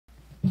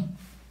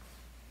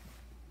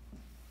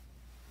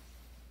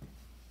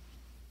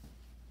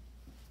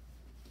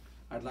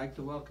I'd like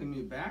to welcome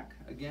you back.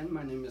 Again,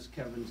 my name is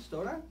Kevin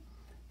Stoda,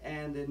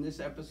 and in this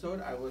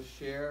episode I will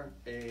share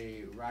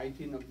a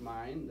writing of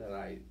mine that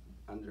I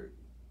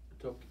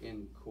undertook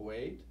in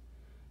Kuwait.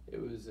 It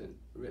was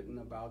written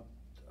about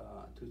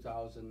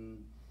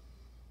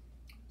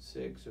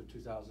 2006 or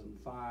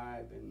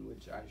 2005, in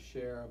which I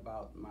share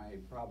about my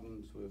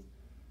problems with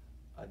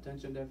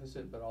attention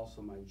deficit, but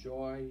also my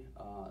joy,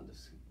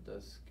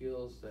 the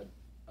skills that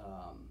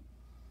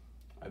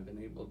I've been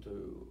able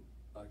to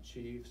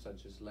achieve,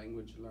 such as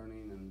language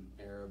learning in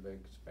Arabic,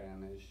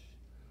 Spanish,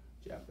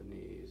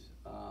 Japanese,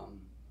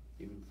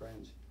 even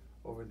French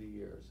over the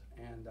years.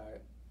 And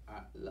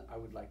I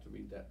would like to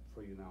read that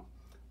for you now.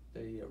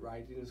 The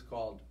writing is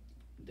called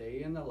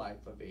Day in the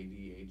Life of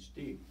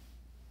ADHD.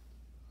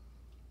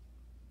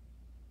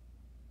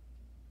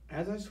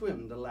 As I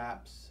swim the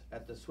laps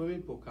at the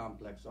swimming pool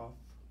complex off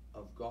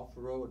of Gulf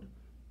Road,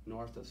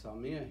 north of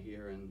Salmiya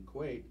here in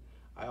Kuwait,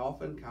 I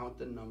often count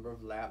the number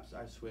of laps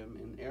I swim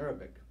in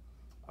Arabic.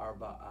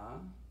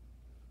 Arba'a,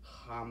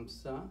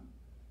 Khamsa,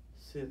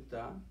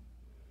 Sita.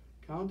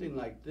 Counting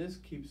like this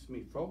keeps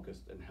me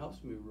focused and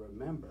helps me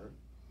remember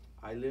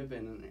I live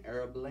in an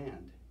Arab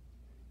land.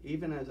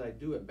 Even as I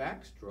do a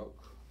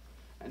backstroke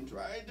and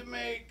try to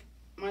make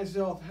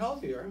myself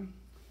healthier,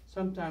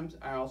 sometimes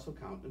I also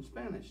count in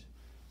Spanish.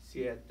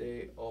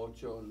 Siete,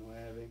 ocho,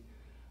 nueve,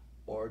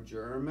 or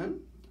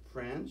German,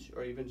 French,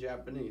 or even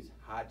Japanese.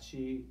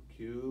 Hachi,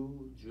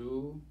 Q,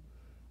 Ju.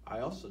 I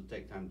also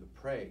take time to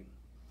pray.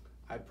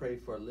 I pray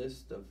for a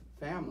list of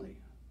family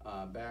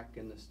back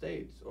in the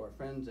States, or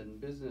friends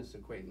and business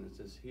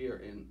acquaintances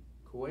here in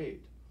Kuwait.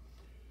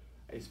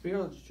 A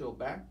spiritual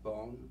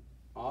backbone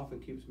often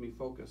keeps me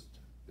focused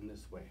in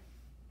this way.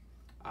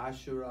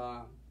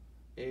 Ashura,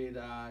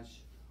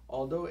 Adash.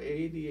 Although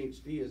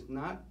ADHD is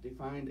not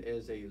defined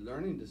as a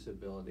learning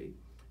disability,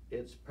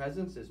 its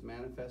presence is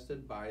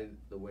manifested by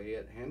the way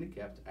it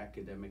handicaps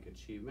academic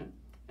achievement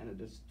and it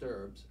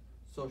disturbs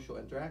social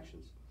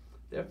interactions.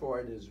 Therefore,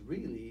 it is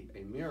really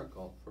a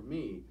miracle for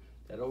me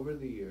that over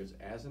the years,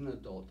 as an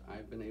adult,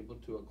 I've been able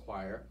to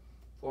acquire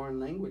foreign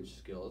language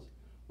skills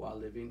while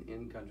living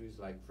in countries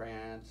like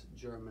France,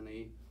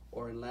 Germany,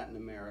 or in Latin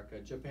America,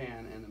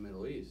 Japan, and the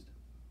Middle East.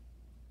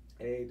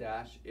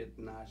 A-dash,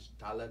 itnash,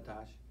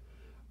 talatash.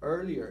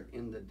 Earlier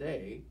in the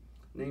day,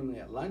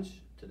 namely at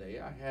lunch today,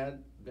 I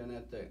had been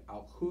at the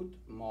Al-Khut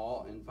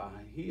Mall in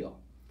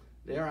Fahahil.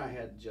 There I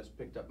had just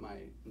picked up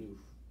my new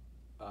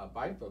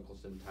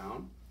bifocals in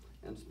town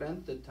and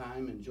spent the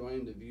time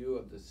enjoying the view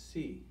of the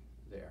sea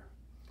there.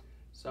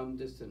 Some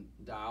distant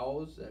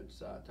dhows,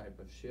 that's a type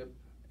of ship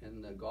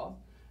in the Gulf,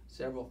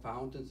 several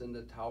fountains in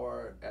the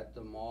tower at the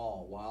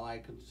mall, while I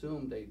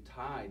consumed a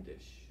Thai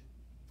dish,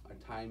 a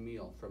Thai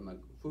meal from a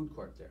food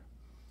court there.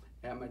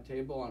 At my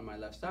table on my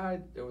left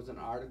side, there was an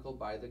article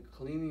by the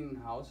Cleaning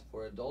House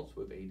for Adults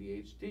with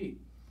ADHD.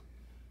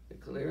 The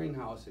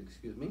Clearinghouse,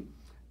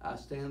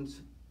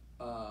 stands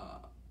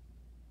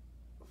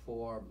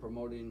for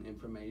promoting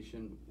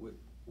information with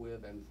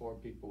and for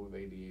people with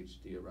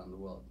ADHD around the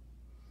world.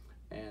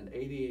 And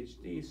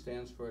ADHD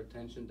stands for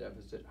Attention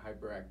Deficit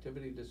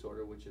Hyperactivity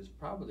Disorder, which is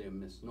probably a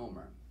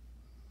misnomer.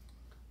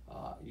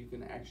 You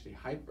can actually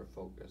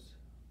hyperfocus.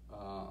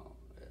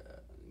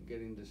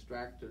 Getting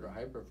distracted or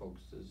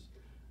hyperfocuses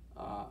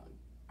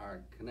are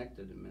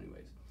connected in many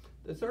ways.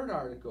 The third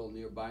article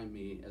nearby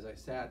me, as I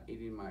sat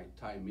eating my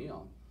Thai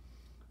meal,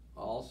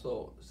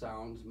 also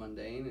sounds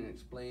mundane and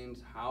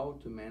explains how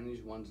to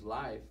manage one's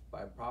life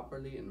by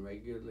properly and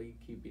regularly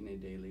keeping a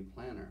daily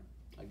planner.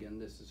 Again,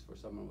 this is for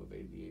someone with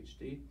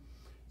ADHD.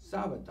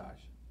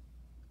 Sabotage,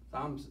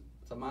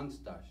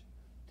 samanstash,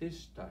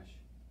 tishtash.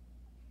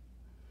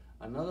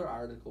 Another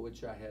article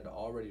which I had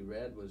already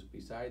read was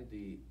beside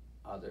the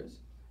others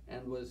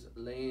and was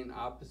laying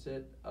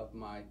opposite of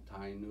my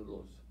Thai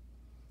noodles,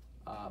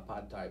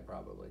 pad Thai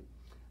probably.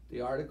 The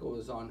article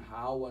was on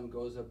how one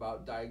goes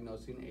about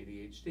diagnosing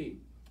ADHD.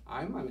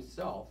 I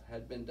myself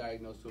had been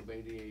diagnosed with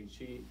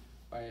ADHD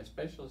by a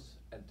specialist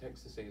at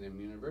Texas A&M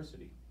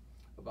University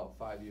about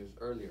 5 years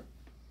earlier.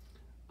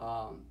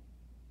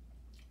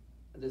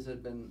 This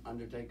had been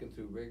undertaken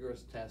through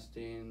rigorous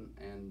testing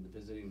and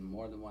visiting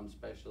more than one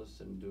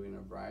specialist and doing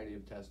a variety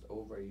of tests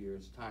over a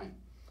year's time.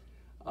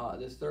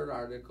 This third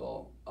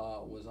article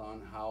was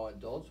on how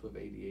adults with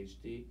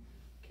ADHD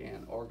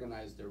can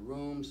organize their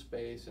room,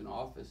 space, and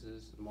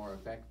offices more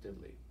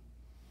effectively.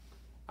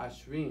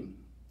 Ashrin,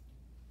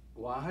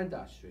 Wahid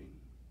Ashrin,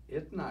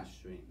 Itna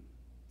Ashrin.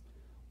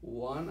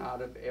 1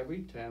 out of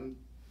every 10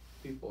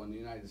 people in the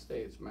United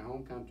States, my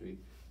home country,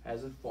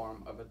 has a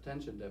form of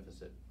attention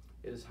deficit.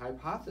 It is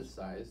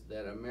hypothesized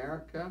that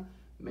America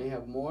may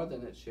have more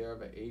than its share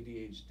of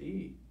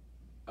ADHD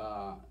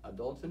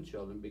adults and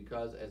children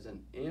because as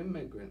an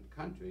immigrant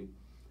country,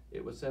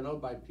 it was settled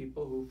by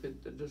people who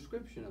fit the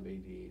description of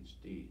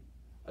ADHD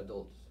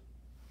adults.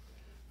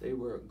 They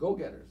were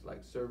go-getters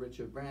like Sir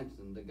Richard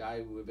Branson, the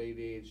guy with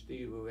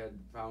ADHD who had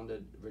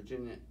founded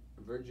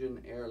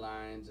Virgin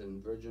Airlines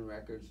and Virgin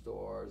record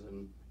stores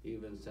and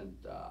even sent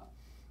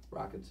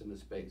rockets into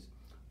space.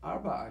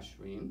 Arba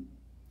Ashrin,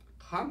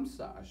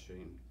 Khamsa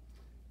Ashrin.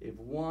 If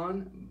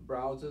one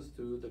browses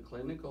through the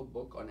clinical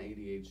book on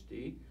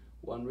ADHD,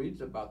 one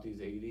reads about these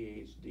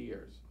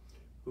ADHDers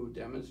who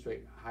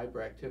demonstrate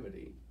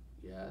hyperactivity.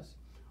 Yes,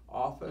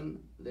 often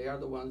they are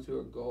the ones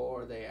who go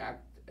or they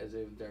act as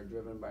if they're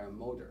driven by a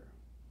motor.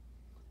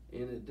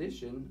 In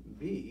addition,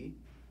 B,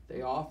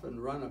 they often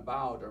run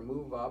about or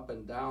move up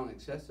and down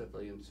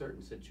excessively in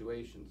certain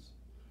situations.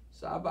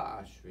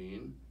 Saba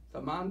Ashrin,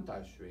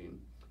 Thamanta Ashrin,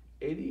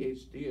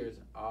 ADHDers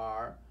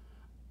are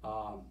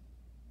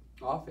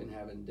often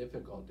having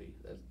difficulty,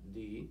 that's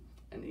D,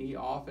 and E,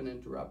 often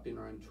interrupting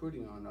or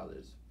intruding on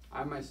others.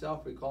 I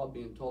myself recall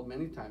being told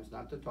many times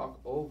not to talk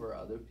over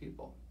other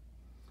people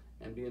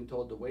and being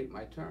told to wait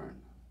my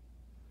turn.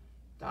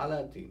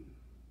 Talatin.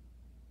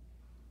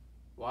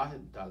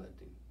 Wahid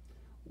Talatin.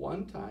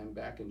 One time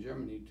back in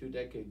Germany 2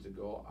 decades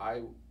ago,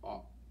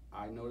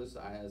 I noticed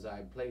as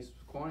I placed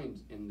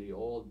coins in the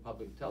old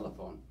public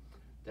telephone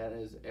that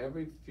as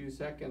every few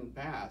seconds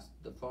passed,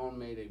 the phone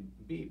made a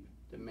beep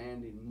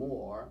demanding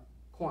more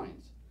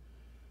coins.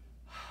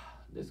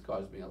 This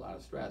caused me a lot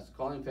of stress.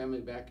 Calling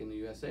family back in the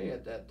USA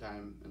at that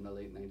time in the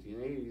late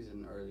 1980s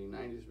and early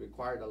 90s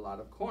required a lot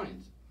of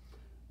coins.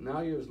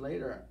 Now years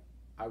later,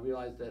 I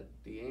realized that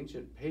the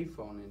ancient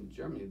payphone in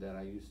Germany that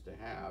I used to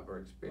have or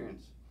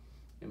experience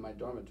in my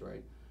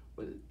dormitory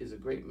is a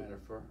great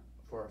metaphor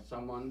for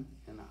someone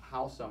and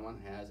how someone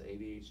has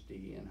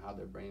ADHD and how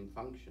their brain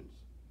functions.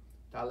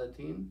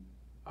 Talatin,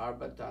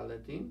 arba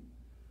talatin,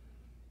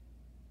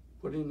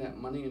 putting that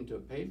money into a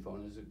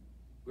payphone is a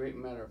great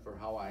metaphor for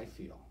how I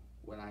feel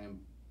when I am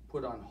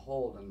put on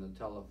hold on the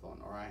telephone,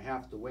 or I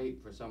have to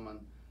wait for someone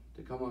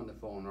to come on the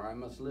phone, or I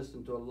must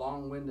listen to a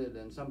long-winded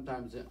and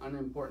sometimes an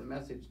unimportant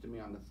message to me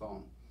on the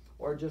phone,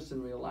 or just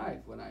in real life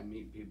when I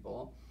meet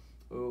people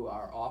who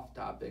are off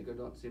topic or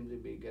don't seem to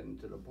be getting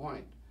to the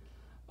point.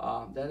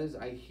 That is,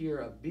 I hear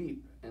a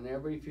beep, and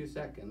every few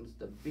seconds,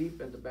 the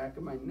beep at the back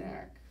of my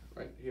neck,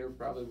 right here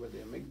probably where the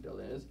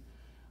amygdala is,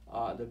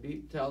 the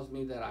beep tells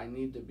me that I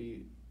need to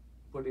be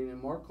putting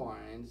in more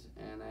coins,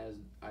 and as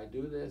I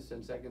do this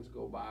and seconds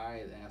go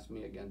by, it asks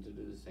me again to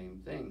do the same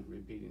thing,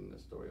 repeating the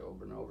story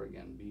over and over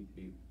again, beep,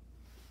 beep,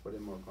 put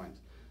in more coins.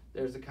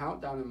 There's a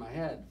countdown in my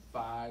head,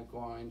 5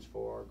 coins,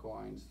 4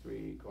 coins,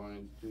 3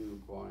 coins,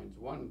 2 coins,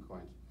 1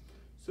 coin.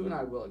 Soon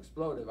I will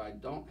explode if I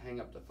don't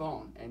hang up the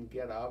phone and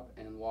get up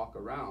and walk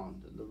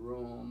around the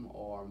room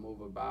or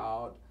move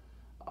about.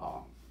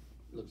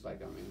 Looks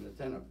like I'm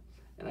inattentive.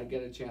 And I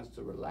get a chance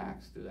to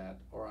relax through that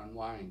or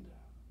unwind.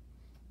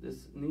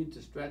 This need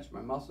to stretch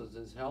my muscles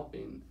is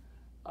helping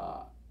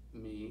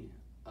me,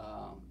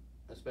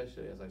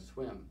 especially as I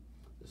swim.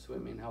 The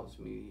swimming helps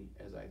me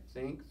as I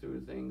think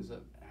through things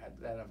that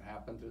have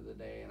happened through the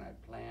day and I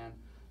plan.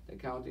 The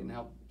counting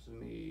helps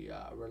me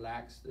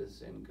relax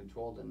this and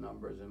control the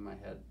numbers in my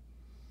head.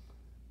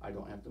 I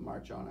don't have to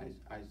march on,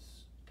 I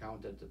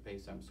count at the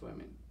pace I'm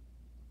swimming.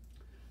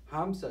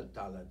 Hamsa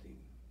Talatin.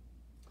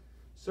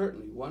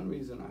 Certainly, one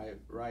reason I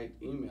write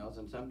emails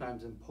and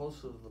sometimes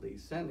impulsively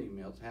send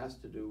emails has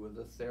to do with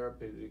the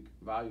therapeutic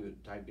value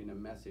typing a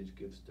message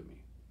gives to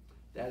me.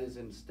 That is,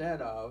 instead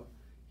of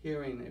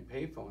hearing a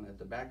payphone at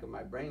the back of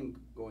my brain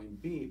going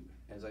beep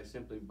as I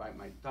simply bite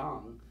my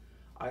tongue,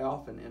 I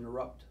often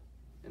interrupt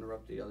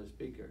the other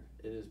speaker.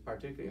 It is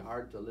particularly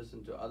hard to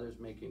listen to others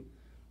making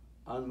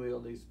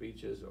unwieldy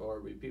speeches or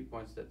repeat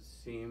points that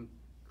seem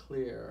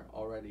clear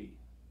already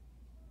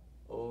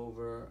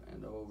over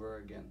and over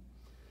again.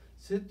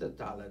 Sitta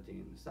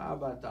talatin,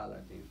 saba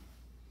talatin.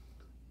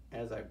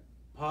 As I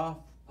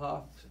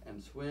puff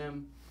and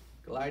swim,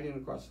 gliding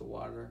across the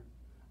water,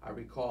 I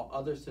recall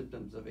other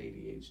symptoms of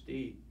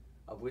ADHD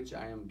of which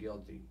I am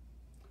guilty.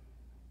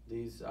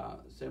 These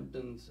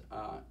symptoms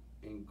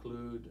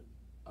include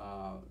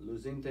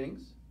losing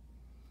things,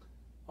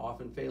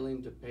 often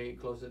failing to pay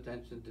close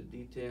attention to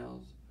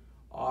details,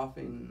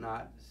 often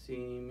not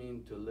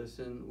seeming to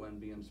listen when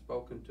being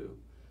spoken to.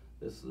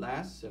 This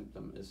last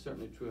symptom is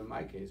certainly true in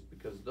my case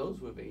because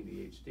those with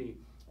ADHD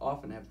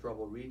often have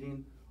trouble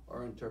reading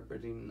or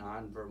interpreting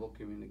nonverbal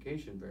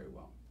communication very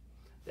well.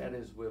 That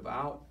is,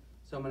 without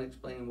someone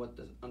explaining what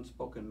the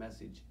unspoken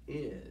message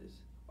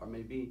is, or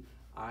maybe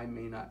I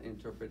may not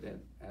interpret it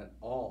at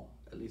all,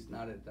 at least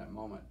not at that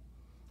moment.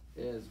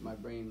 Is my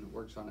brain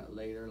works on it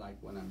later, like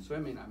when I'm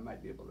swimming, I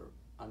might be able to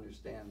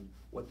understand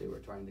what they were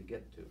trying to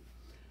get to.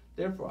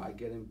 Therefore, I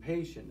get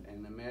impatient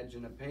and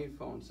imagine a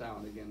payphone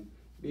sound again,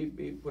 beep,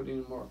 beep, putting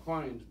in more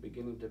coins,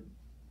 beginning to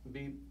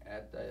beep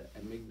at the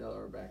amygdala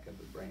or back of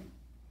the brain.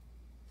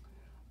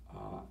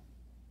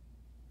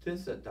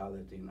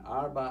 Tisatalatin,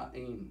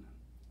 arba'in.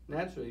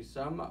 Naturally,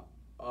 some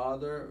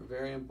other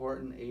very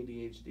important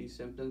ADHD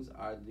symptoms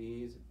are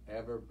these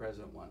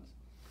ever-present ones.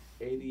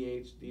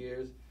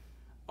 ADHDers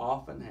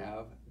often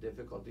have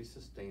difficulty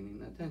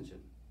sustaining attention.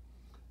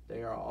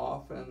 They are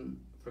often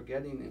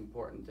forgetting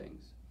important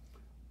things,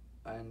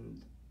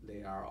 and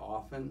they are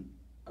often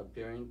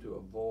appearing to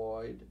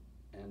avoid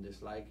and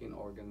disliking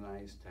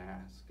organized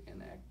tasks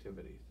and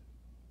activities.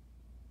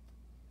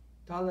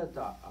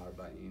 Talata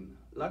arba'in.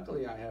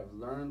 Luckily, I have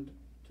learned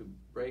to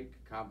break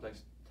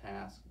complex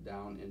task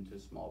down into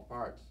small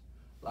parts,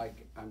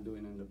 like I'm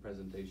doing in the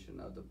presentation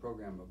of the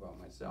program about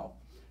myself,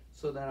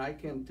 so that I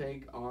can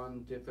take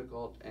on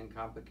difficult and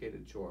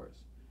complicated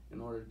chores in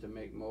order to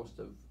make most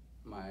of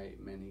my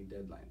many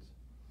deadlines.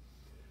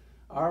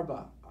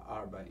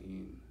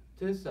 Arba'in,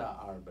 Tisa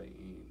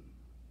arba'in.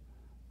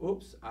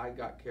 Oops, I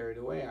got carried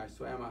away. I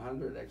swam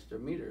 100 extra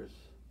meters.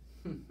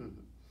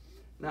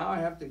 Now I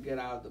have to get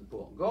out of the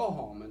pool. Go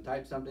home and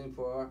type something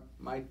for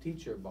my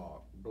teacher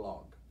blog.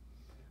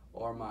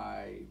 Or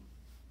my,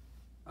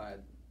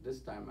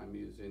 this time I'm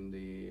using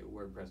the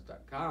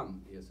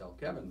WordPress.com ESL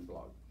Kevin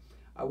blog.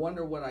 I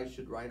wonder what I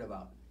should write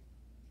about.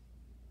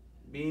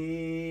 Do you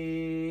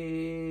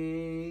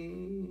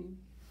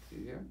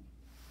hear?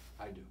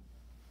 I do.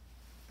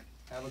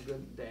 Have a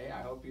good day.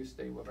 I hope you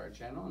stay with our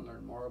channel and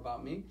learn more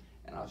about me.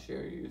 And I'll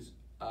share you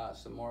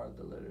some more of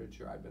the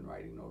literature I've been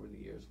writing over the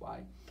years while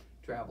I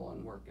travel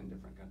and work in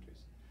different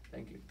countries.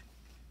 Thank you.